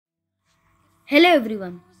Hello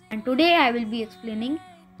everyone, and today I will be explaining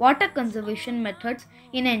water conservation methods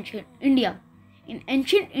in ancient India. In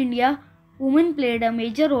ancient India, women played a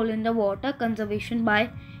major role in the water conservation by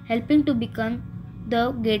helping to become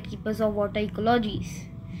the gatekeepers of water ecologies.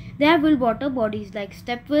 They have built water bodies like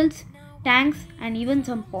step wells, tanks, and even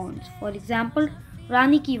some ponds. For example,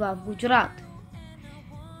 Rani Ki Vav, Gujarat.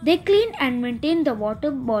 They cleaned and maintained the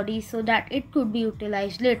water bodies so that it could be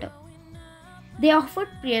utilized later. They offered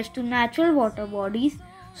prayers to natural water bodies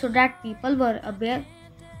so that people were aware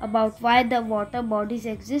about why the water bodies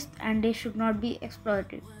exist and they should not be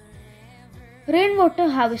exploited. Rainwater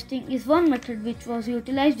harvesting is one method which was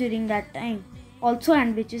utilized during that time also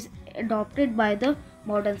and which is adopted by the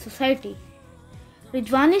modern society.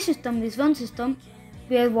 Rijwani system is one system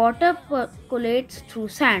where water percolates through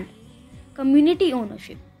sand. Community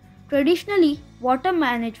ownership. Traditionally, water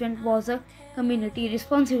management was a community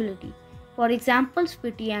responsibility. For example,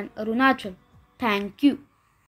 Spiti and Arunachal. Thank you.